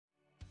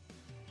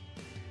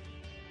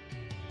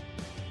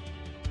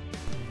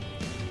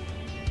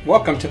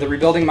Welcome to the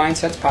Rebuilding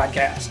Mindsets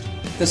podcast.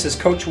 This is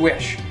Coach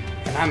Wish,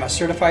 and I'm a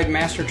certified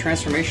master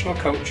transformational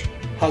coach,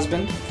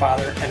 husband,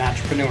 father, and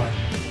entrepreneur,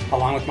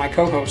 along with my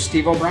co-host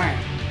Steve O'Brien,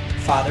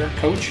 father,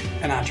 coach,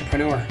 and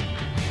entrepreneur.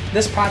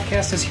 This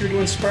podcast is here to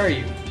inspire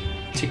you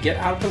to get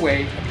out of the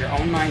way of your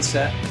own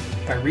mindset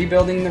by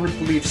rebuilding the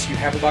beliefs you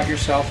have about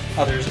yourself,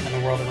 others, and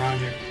the world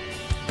around you.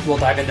 We'll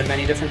dive into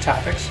many different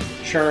topics,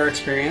 share our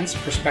experience,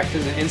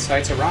 perspectives, and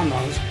insights around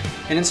those,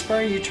 and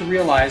inspire you to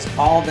realize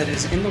all that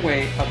is in the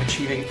way of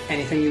achieving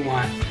anything you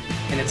want,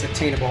 and it's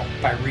attainable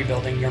by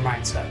rebuilding your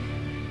mindset.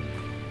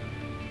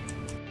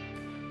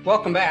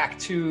 Welcome back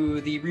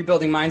to the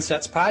Rebuilding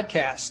Mindsets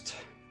podcast.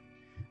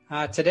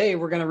 Today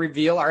we're going to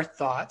reveal our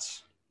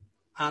thoughts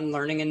on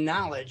learning and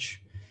knowledge,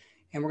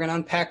 and we're going to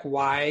unpack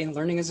why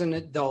learning as an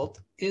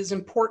adult is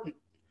important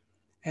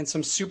and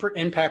some super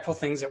impactful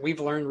things that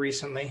we've learned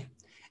recently.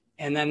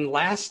 And then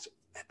last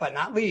but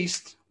not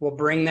least, we'll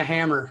bring the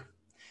hammer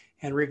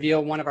and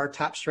reveal one of our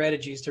top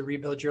strategies to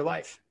rebuild your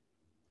life.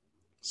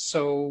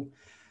 So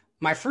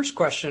my first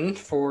question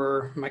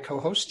for my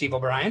co-host, Steve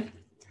O'Brien.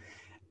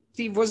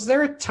 Steve, was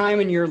there a time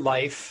in your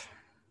life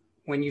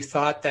when you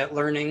thought that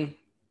learning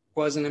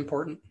wasn't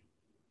important?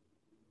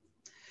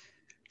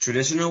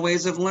 Traditional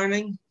ways of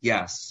learning?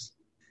 Yes.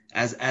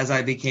 As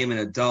I became an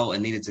adult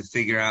and needed to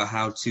figure out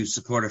how to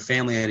support a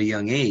family at a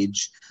young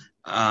age,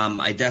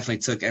 I definitely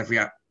took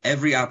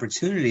every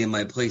opportunity in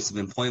my place of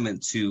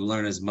employment to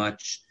learn as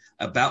much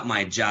about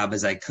my job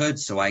as I could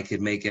so I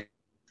could make it,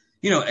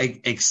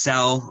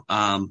 excel,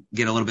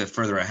 get a little bit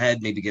further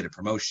ahead, maybe get a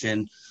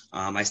promotion.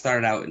 I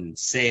started out in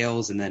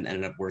sales and then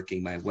ended up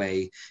working my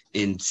way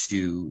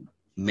into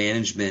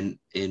management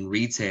in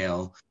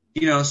retail,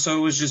 so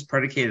it was just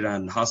predicated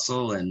on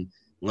hustle and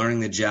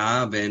learning the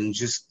job and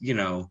just,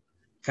 kind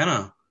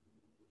of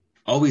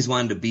always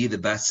wanted to be the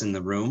best in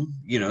the room,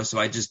 so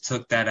I just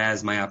took that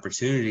as my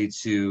opportunity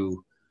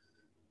to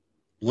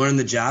learn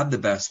the job the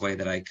best way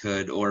that I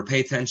could, or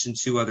pay attention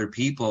to other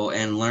people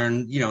and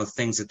learn,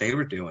 things that they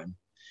were doing,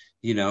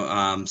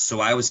 so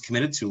I was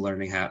committed to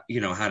learning how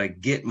to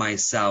get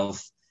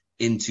myself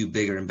into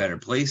bigger and better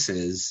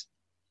places.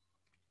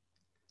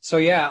 So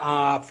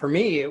for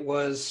me, it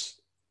was,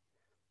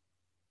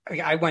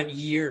 I went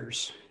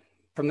years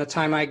from the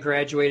time I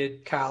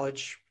graduated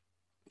college,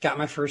 got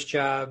my first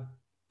job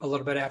a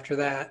little bit after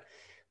that,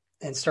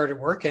 and started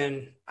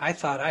working. I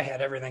thought I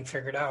had everything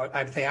figured out.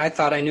 I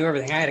thought I knew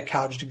everything. I had a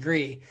college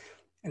degree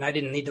and I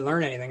didn't need to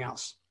learn anything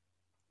else.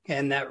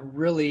 And that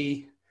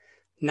really,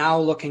 now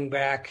looking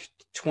back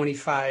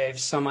 25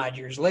 some odd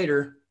years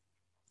later,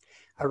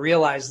 I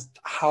realized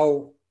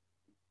how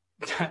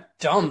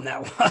dumb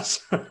that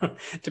was,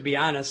 to be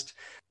honest.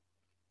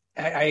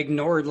 I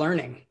ignored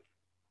learning.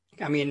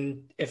 I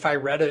mean, if I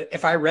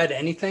read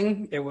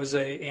anything, it was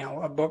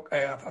a book,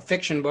 a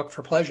fiction book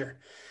for pleasure.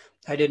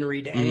 I didn't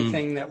read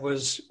anything that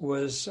was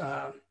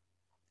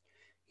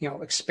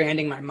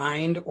expanding my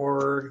mind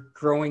or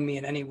growing me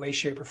in any way,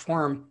 shape, or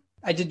form.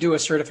 I did do a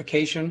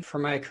certification for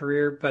my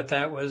career, but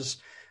that was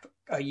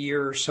a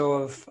year or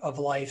so of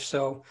life.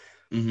 So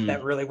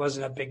that really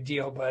wasn't a big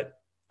deal. But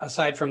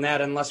aside from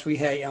that, unless we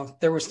had,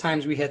 there was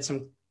times we had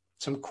some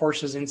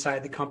courses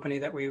inside the company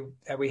that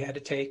we had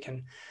to take,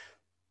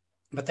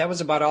 but that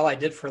was about all I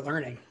did for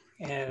learning.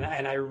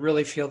 And I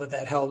really feel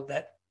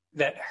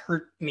that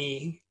hurt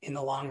me in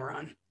the long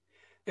run.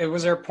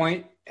 Was there a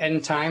point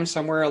in time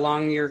somewhere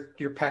along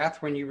your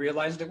path when you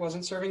realized it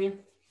wasn't serving you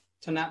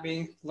to not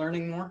be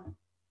learning more?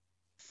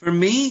 For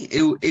me,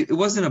 it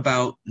wasn't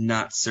about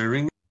not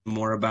serving,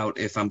 more about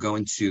if I'm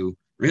going to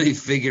really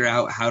figure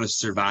out how to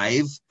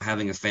survive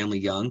having a family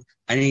young,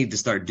 I need to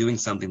start doing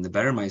something to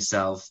better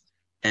myself.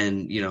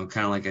 And,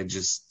 kind of like I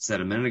just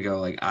said a minute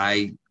ago, like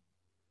I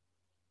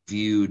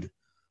viewed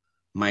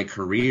my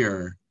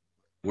career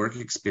work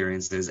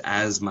experiences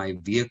as my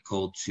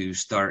vehicle to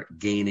start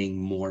gaining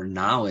more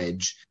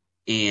knowledge,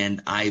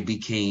 and I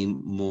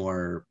became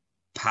more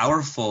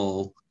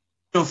powerful,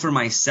 for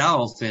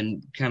myself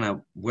and kind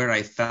of where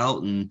I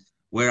felt and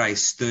where I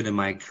stood in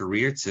my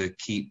career to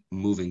keep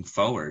moving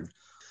forward.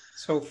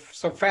 So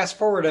fast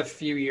forward a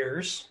few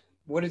years,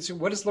 what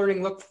does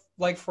learning look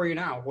like for you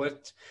now?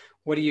 What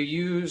do you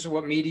use?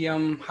 What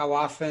medium? How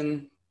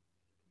often?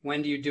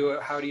 When do you do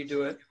it? How do you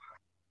do it?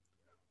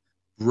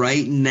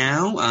 Right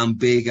now, I'm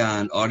big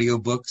on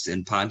audiobooks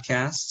and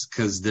podcasts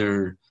because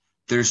they're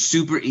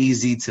super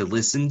easy to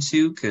listen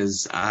to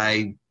because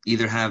I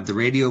either have the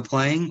radio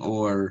playing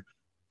or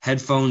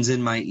headphones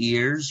in my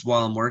ears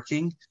while I'm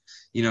working,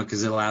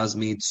 because it allows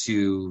me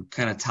to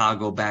kind of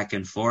toggle back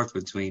and forth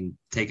between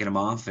taking them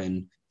off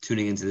and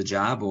tuning into the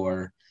job,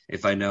 or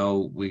if I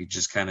know we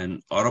just kind of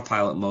in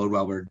autopilot mode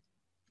while we're,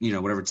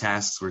 whatever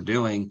tasks we're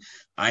doing,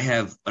 I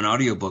have an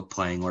audiobook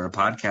playing or a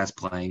podcast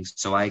playing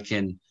so I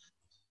can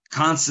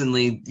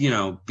constantly,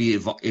 be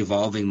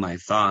evolving my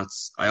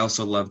thoughts. I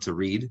also love to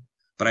read,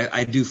 but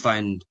I do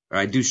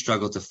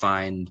struggle to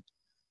find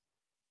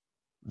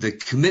the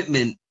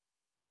commitment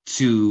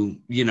to,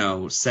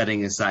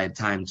 setting aside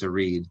time to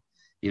read.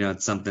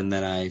 It's something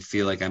that I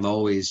feel like I'm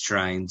always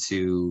trying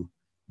to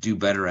do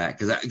better at,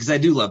 because I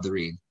do love to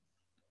read.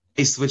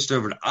 I switched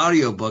over to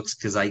audiobooks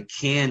because I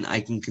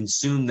can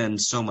consume them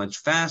so much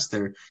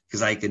faster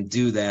because I can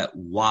do that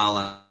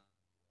while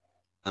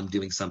I'm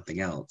doing something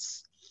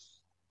else.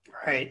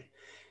 Right.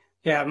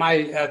 Yeah,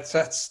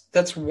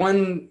 that's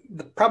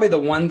probably the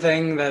one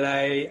thing that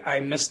I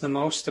miss the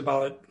most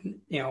about,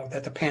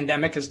 that the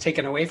pandemic has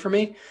taken away from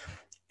me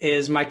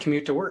is my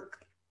commute to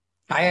work.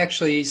 I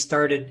actually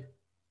started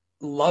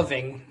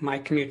loving my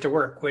commute to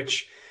work,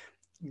 which,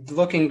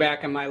 looking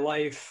back in my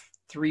life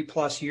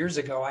 3+ years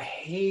ago, I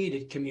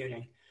hated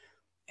commuting.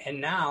 And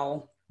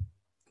now,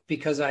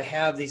 because I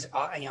have these,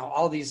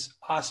 all these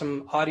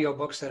awesome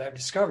audiobooks that I've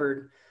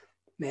discovered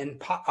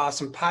and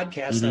awesome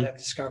podcasts that I've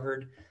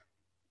discovered,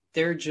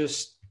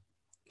 there's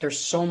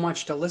so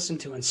much to listen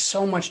to and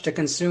so much to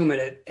consume.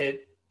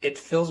 It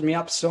fills me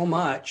up so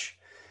much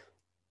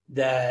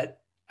that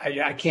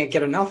I can't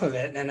get enough of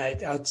it. And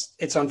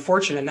it's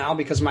unfortunate now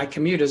because my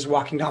commute is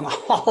walking down the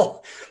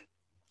hall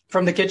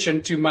from the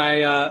kitchen to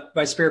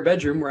my spare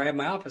bedroom where I have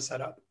my office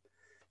set up.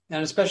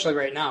 And especially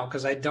right now,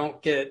 because I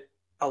don't get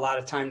a lot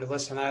of time to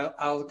listen.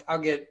 I'll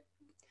get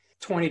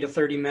 20 to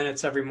 30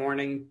 minutes every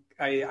morning.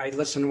 I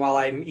listen while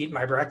I eat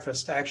my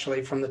breakfast,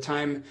 actually, from the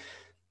time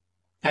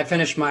I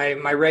finish my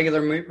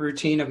regular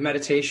routine of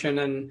meditation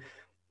and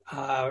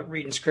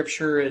reading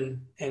scripture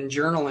and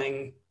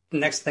journaling. The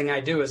next thing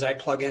I do is I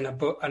plug in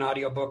an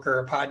audiobook or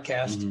a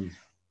podcast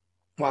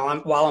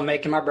while I'm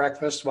making my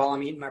breakfast, while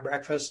I'm eating my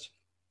breakfast,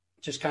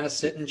 just kind of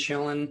sitting,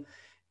 chilling,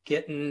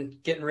 getting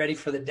ready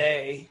for the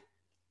day.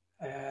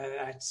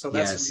 So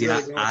that's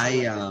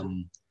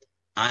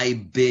I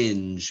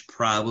binge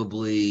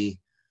probably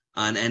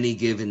on any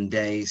given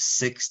day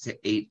 6 to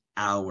 8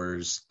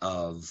 hours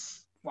of.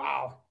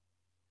 Wow.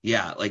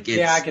 Yeah, I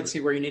can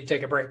see where you need to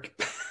take a break.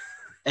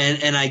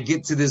 And I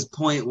get to this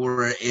point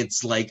where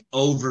it's like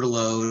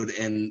overload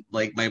and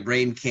like my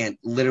brain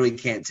literally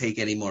can't take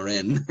any more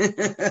in.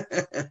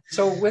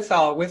 So with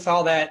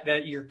all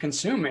that you're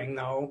consuming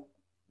though,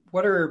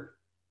 what are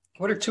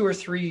 2 or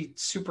 3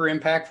 super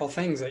impactful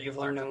things that you've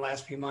learned in the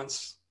last few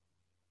months?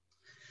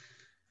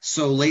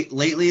 So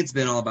lately it's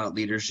been all about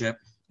leadership.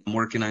 I'm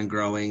working on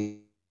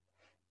growing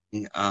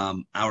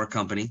our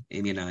company,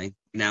 Amy and I.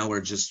 Now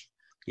we're just,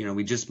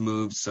 we just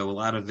moved. So a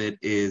lot of it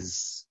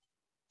is,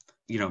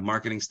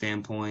 marketing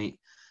standpoint.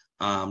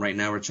 Right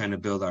now we're trying to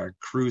build our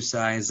crew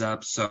size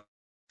up. So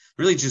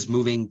really just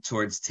moving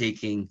towards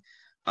taking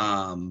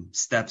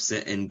steps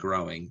in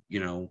growing.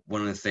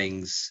 One of the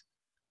things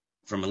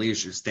from a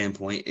leadership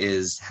standpoint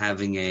is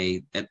having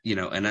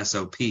an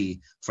SOP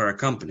for our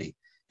company.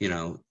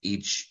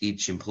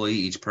 Each employee,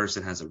 each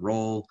person has a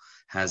role,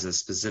 has a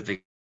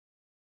specific,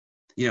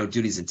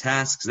 duties and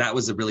tasks. That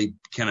was a really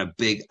kind of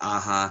big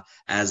aha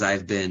as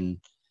I've been,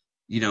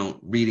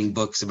 reading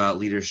books about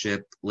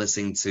leadership,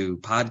 listening to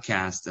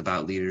podcasts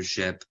about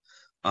leadership.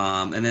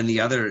 And then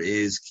the other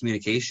is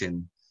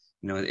communication.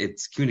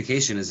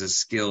 Communication is a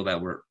skill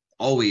that we're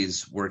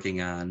always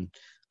working on.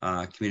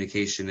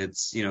 Communication,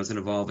 it's an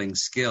evolving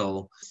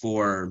skill.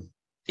 For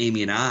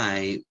Amy and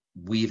I,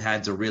 we've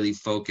had to really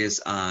focus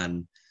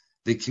on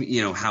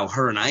how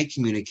her and I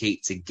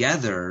communicate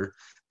together,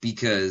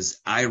 because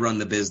I run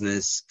the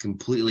business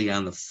completely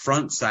on the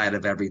front side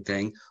of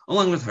everything,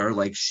 along with her.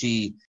 Like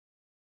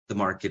the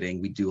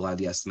marketing, we do a lot of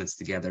the estimates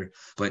together,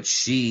 but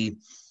she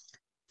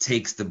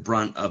takes the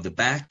brunt of the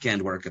back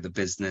end work of the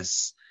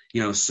business.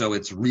 So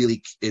it's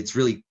really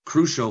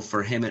crucial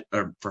for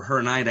her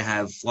and I to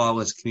have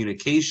flawless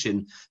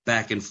communication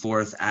back and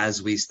forth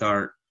as we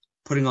start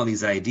putting all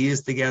these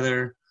ideas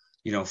together,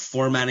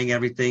 formatting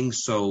everything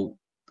so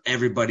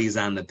everybody's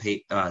on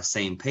the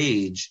same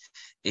page.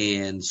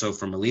 And so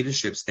from a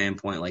leadership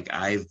standpoint,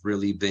 I've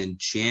really been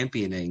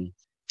championing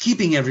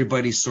keeping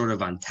everybody sort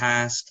of on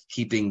task,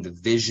 keeping the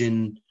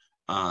vision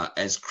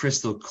as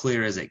crystal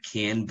clear as it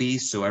can be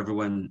so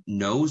everyone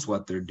knows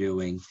what they're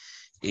doing.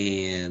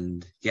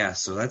 And yeah,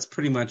 so that's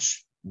pretty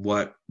much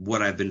what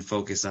I've been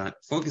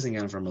focusing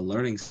on from a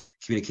learning,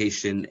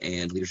 communication,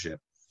 and leadership.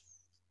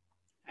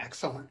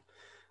 Excellent.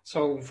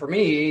 So for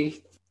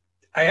me,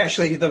 I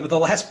actually, the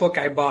last book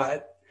I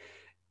bought,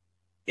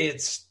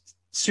 it's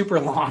super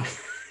long.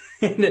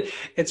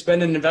 It's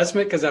been an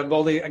investment because I'm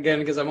only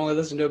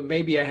listening to it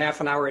maybe a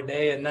half an hour a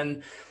day. And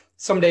then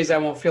some days I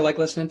won't feel like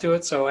listening to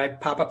it. So I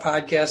pop a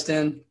podcast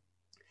in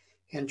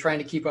and trying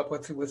to keep up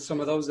with some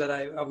of those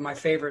of my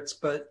favorites.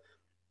 But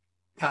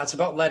it's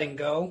about letting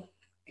go.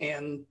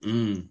 And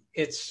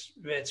it's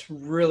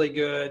really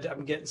good.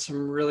 I'm getting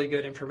some really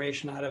good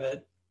information out of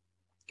it,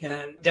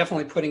 and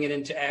definitely putting it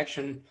into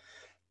action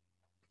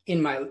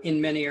in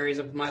many areas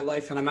of my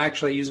life. And I'm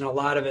actually using a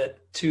lot of it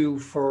too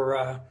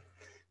for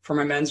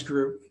my men's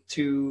group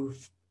to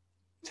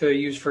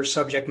use for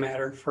subject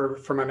matter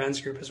for my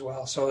men's group as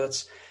well. So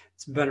it's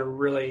been a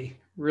really,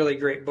 really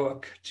great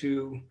book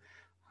to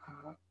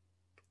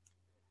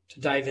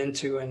dive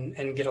into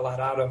and get a lot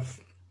out of,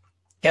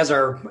 as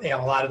are a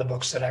lot of the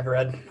books that I've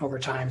read over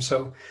time.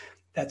 So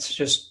that's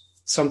just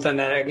something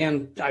that,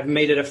 again, I've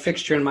made it a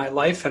fixture in my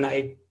life. And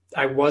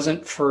I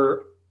wasn't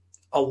for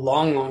a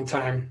long, long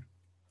time.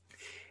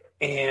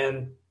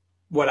 And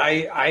what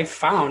I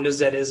found is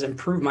that has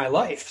improved my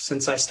life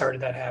since I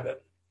started that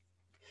habit.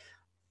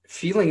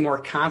 Feeling more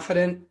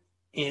confident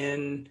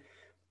in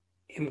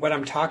what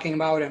I'm talking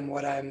about and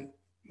what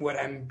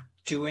I'm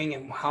doing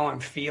and how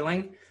I'm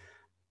feeling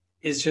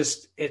is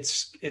just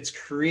it's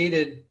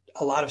created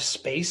a lot of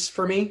space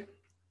for me,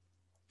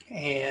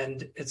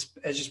 and it's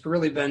just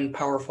really been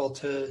powerful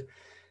to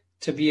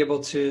be able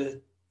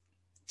to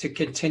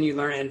continue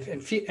learning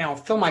and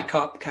fill my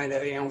cup kind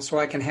of, so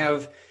I can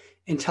have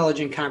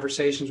intelligent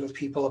conversations with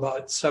people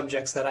about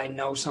subjects that I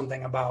know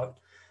something about.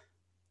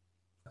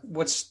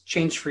 What's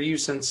changed for you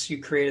since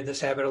you created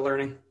this habit of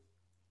learning?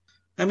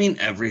 I mean,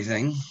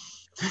 everything.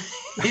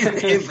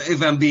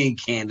 if I'm being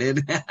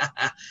candid.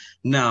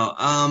 No.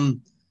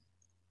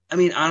 I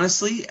mean,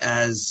 honestly,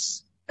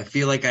 as I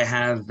feel like I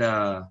have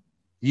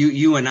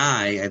you and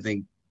I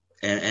think,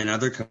 and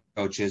other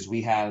coaches,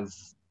 we have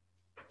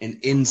an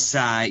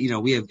inside,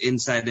 we have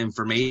inside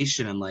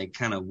information and like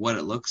kind of what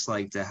it looks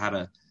like to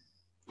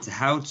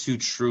how to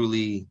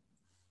truly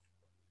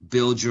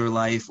build your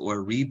life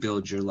or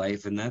rebuild your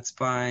life. And it's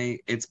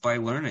by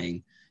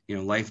learning.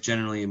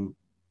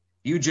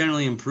 You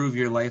generally improve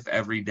your life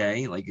every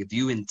day. Like if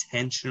you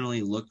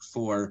intentionally look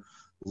for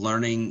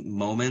learning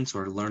moments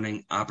or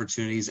learning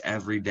opportunities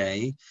every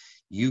day,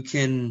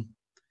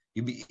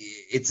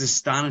 it's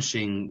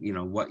astonishing,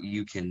 what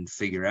you can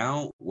figure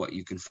out, what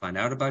you can find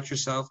out about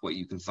yourself, what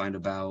you can find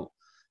out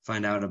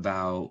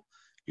about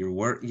your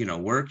work,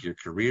 your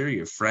career,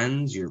 your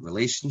friends, your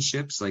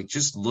relationships, like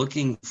just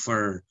looking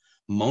for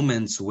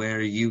moments where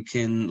you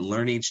can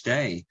learn each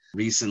day.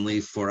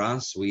 Recently for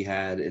us, we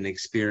had an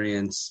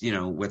experience,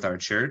 with our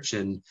church,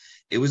 and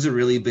it was a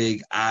really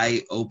big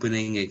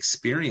eye-opening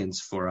experience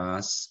for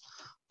us,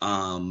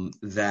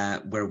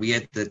 that where we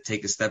had to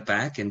take a step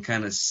back and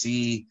kind of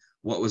see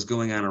what was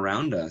going on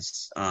around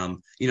us.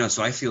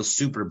 So I feel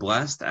super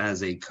blessed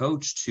as a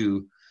coach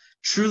to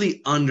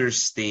truly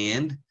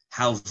understand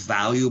how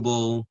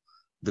valuable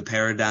the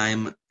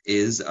paradigm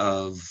is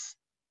of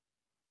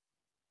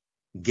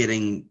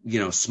getting,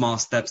 small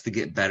steps to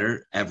get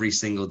better every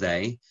single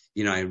day.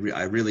 I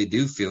really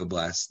do feel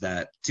blessed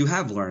to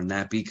have learned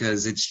that,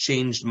 because it's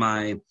changed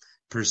my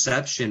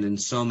perception in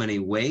so many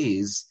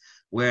ways,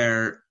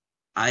 where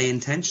I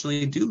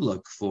intentionally do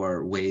look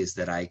for ways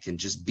that I can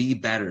just be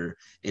better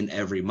in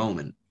every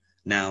moment.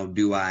 Now,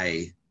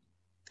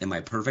 am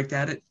I perfect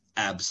at it?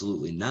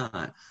 Absolutely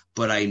not.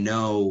 But I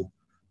know,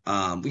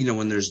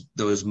 when there's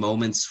those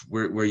moments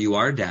where you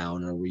are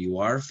down or where you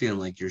are feeling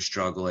like you're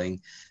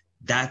struggling,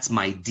 that's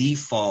my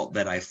default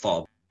that I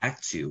fall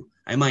back to.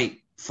 I might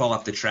fall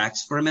off the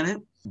tracks for a minute,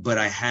 but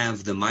I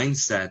have the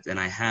mindset and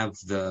I have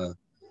the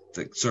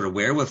sort of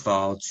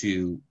wherewithal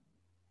to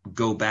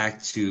go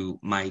back to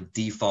my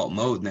default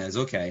mode. And that is,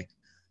 okay,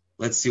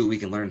 let's see what we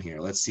can learn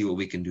here. Let's see what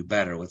we can do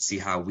better. Let's see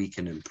how we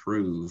can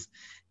improve.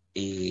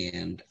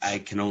 And I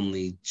can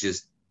only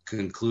just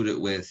conclude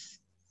it with,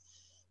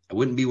 I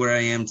wouldn't be where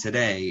I am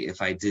today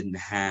if I didn't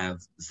have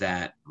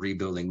that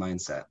rebuilding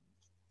mindset.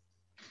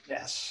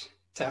 Yes,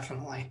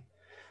 definitely.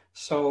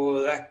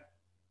 So that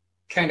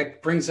kind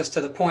of brings us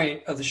to the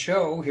point of the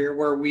show here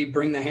where we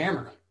bring the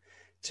hammer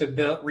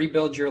to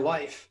rebuild your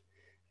life.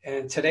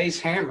 And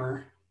today's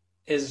hammer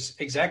is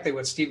exactly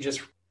what Steve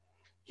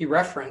he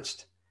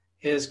referenced,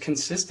 is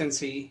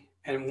consistency,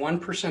 and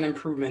 1%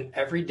 improvement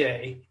every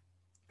day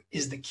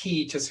is the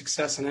key to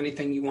success in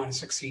anything you want to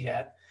succeed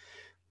at.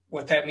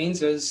 What that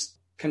means is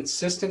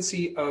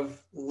consistency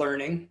of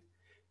learning,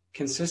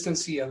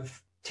 consistency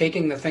of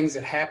taking the things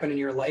that happen in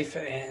your life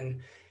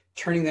and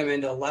turning them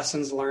into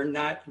lessons learned,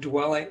 not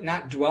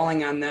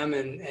dwelling on them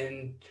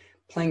and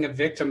playing a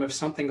victim if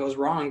something goes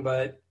wrong,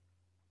 but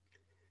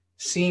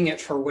seeing it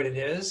for what it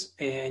is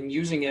and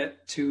using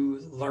it to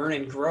learn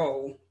and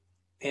grow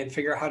and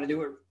figure out how to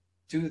do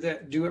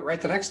it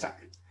right the next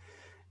time.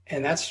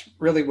 And that's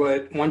really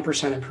what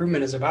 1%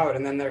 improvement is about.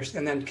 And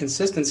then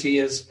consistency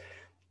is,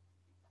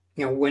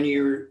 when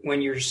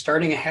you're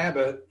starting a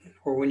habit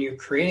or when you're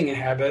creating a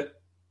habit,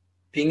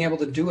 being able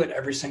to do it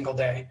every single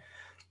day.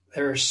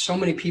 There are so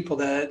many people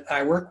that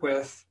I work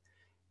with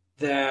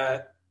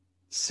that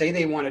say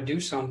they want to do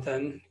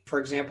something. For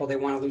example, they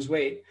want to lose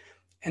weight,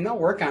 and they'll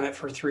work on it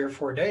for 3 or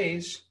 4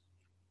 days,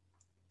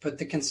 but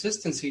the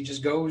consistency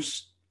just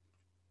goes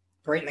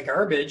right in the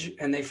garbage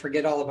and they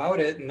forget all about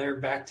it. And they're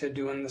back to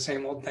doing the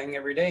same old thing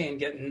every day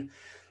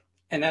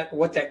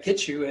what that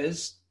gets you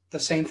is the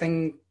same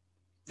thing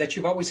that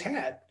you've always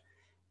had.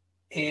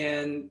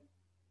 And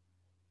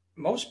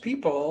most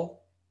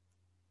people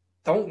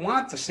don't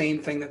want the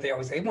same thing that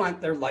they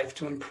want their life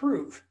to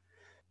improve.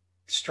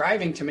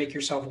 Striving to make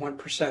yourself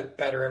 1%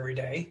 better every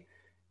day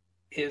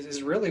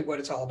is really what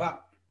it's all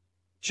about.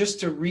 Just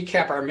to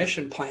recap our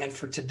mission plan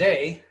for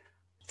today,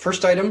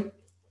 first item,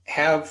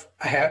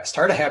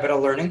 start a habit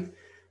of learning.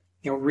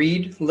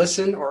 Read,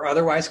 listen, or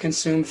otherwise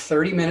consume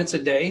 30 minutes a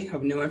day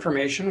of new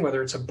information,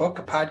 whether it's a book,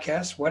 a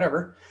podcast,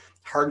 whatever.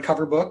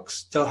 Hardcover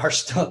books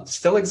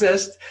still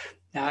exist,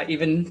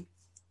 even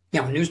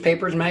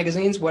newspapers,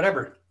 magazines,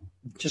 whatever.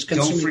 Just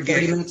consume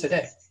 30 minutes a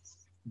day.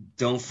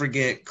 Don't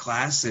forget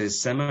classes,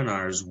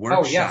 seminars, Oh,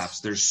 workshops. yes.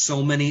 There's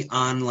so many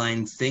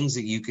online things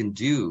that you can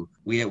do.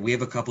 We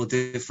have a couple of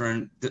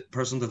different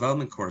personal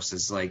development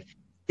courses. Like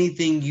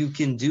anything you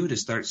can do to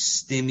start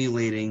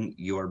stimulating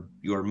your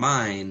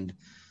mind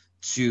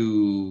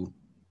to,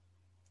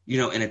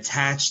 and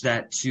attach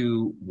that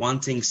to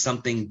wanting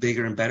something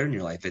bigger and better in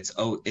your life. It's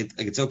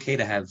okay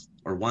to have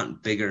or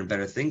want bigger and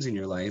better things in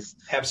your life.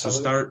 Absolutely.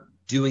 So start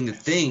doing the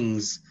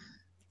things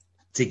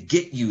to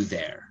get you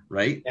there,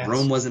 right? Yes.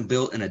 Rome wasn't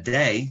built in a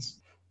day.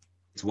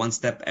 It's one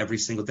step every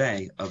single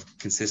day of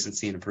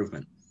consistency and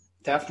improvement.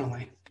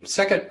 Definitely.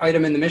 Second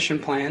item in the mission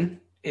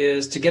plan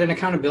is to get an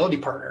accountability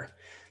partner,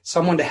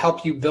 someone to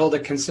help you build a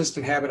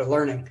consistent habit of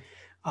learning.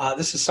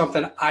 This is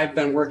something I've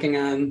been working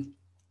on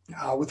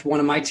with one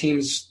of my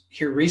teams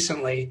here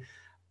recently.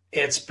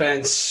 It's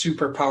been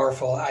super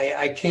powerful.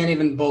 I can't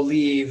even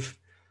believe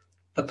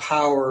the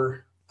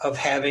power of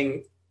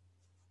having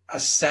a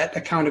set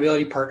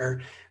accountability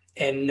partner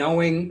and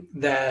knowing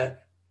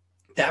that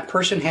that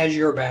person has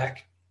your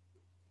back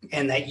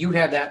and that you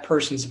have that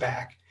person's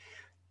back.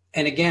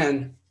 And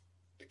again,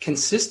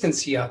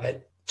 consistency of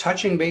it,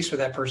 touching base with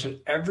that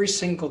person every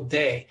single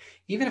day,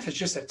 even if it's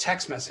just a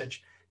text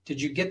message. Did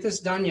you get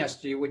this done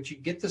yesterday? Would you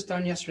get this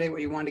done yesterday?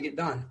 What you wanted to get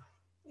done?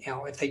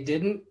 If they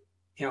didn't,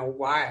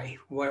 why?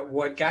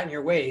 What got in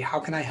your way? How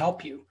can I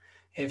help you?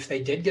 If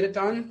they did get it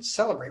done,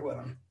 celebrate with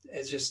them.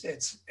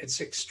 It's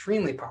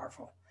extremely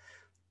powerful.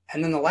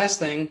 And then the last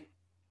thing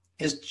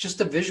is just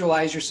to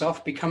visualize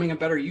yourself becoming a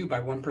better you by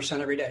 1%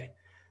 every day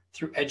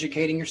through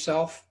educating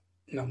yourself,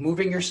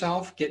 moving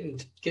yourself, getting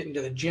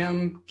to the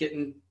gym,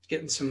 getting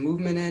some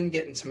movement in,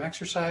 getting some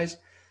exercise,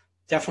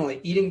 definitely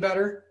eating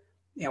better,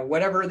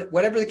 whatever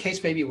the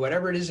case may be,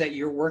 whatever it is that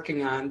you're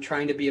working on,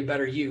 trying to be a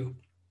better you,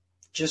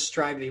 just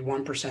strive to be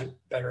 1%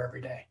 better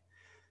every day.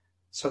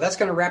 So that's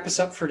going to wrap us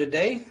up for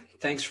today.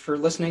 Thanks for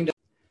listening.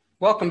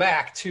 Welcome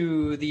back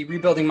to the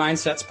Rebuilding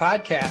Mindsets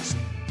podcast.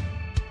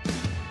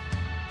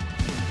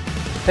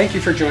 Thank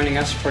you for joining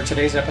us for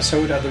today's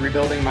episode of the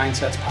Rebuilding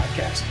Mindsets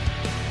podcast.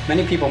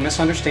 Many people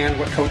misunderstand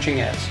what coaching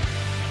is.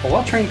 A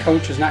well-trained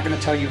coach is not going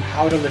to tell you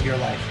how to live your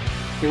life.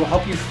 They will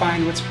help you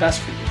find what's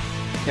best for you.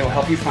 They will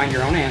help you find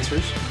your own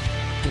answers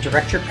and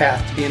direct your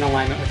path to be in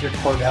alignment with your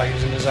core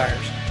values and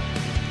desires.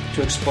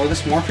 To explore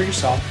this more for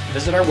yourself,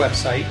 visit our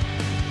website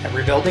at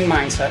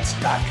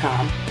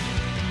rebuildingmindsets.com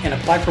and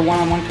apply for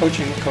one-on-one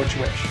coaching with Coach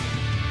Wish.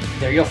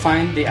 There you'll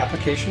find the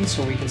application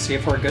so we can see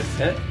if we're a good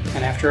fit,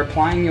 and after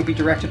applying, you'll be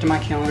directed to my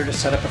calendar to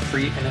set up a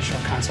free initial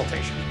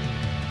consultation.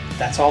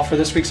 That's all for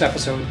this week's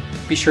episode.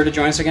 Be sure to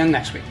join us again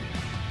next week.